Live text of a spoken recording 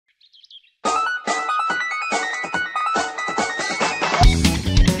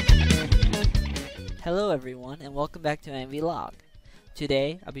Hello everyone, and welcome back to AMVlog.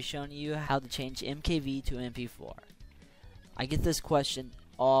 Today I'll be showing you how to change MKV to MP4. I get this question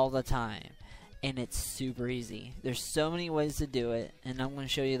all the time, and it's super easy. There's so many ways to do it, and I'm going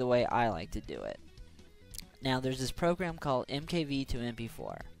to show you the way I like to do it. Now there's this program called MkV to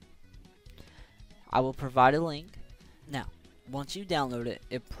MP4. I will provide a link. Now, once you download it,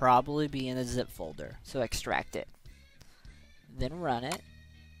 it'll probably be in a zip folder, so extract it. Then run it.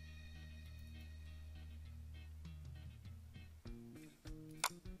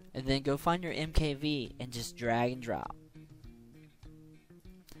 And then go find your MKV and just drag and drop.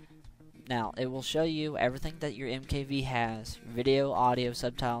 Now, it will show you everything that your MKV has: video, audio,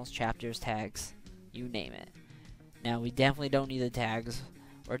 subtitles, chapters, tags, you name it. Now, we definitely don't need the tags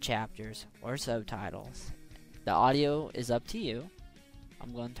or chapters or subtitles. The audio is up to you.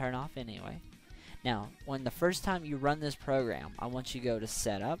 I'm going to turn off anyway. Now, when the first time you run this program, I want you to go to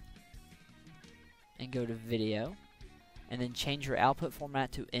Setup and go to Video, and then change your output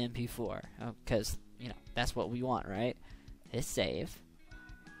format to MP4, because that's what we want, right? Hit Save.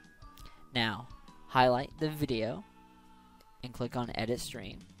 Now, highlight the video and click on Edit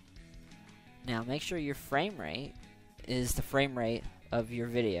Stream. Now, make sure your frame rate is the frame rate of your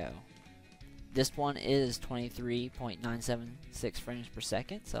video. This one is 23.976 frames per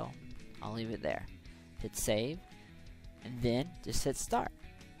second, so I'll leave it there. Hit Save, and then just hit Start.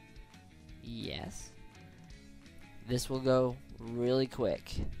 Yes. This will go really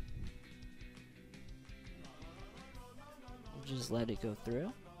quick. We'll just let it go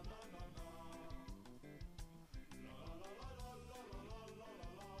through.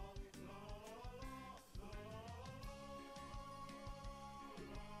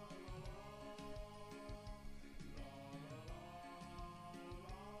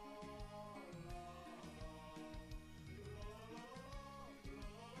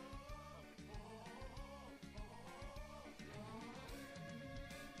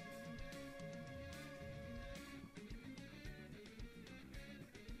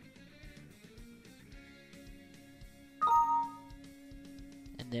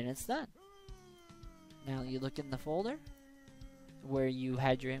 Then it's done. Now you look in the folder where you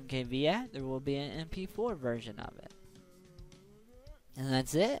had your MKV at, there will be an MP4 version of it. And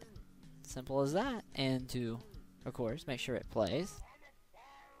that's it. Simple as that. And to, of course, make sure it plays.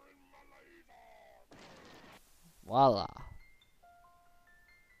 Voila.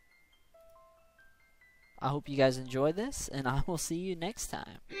 I hope you guys enjoyed this, and I will see you next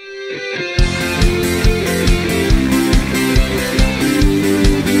time.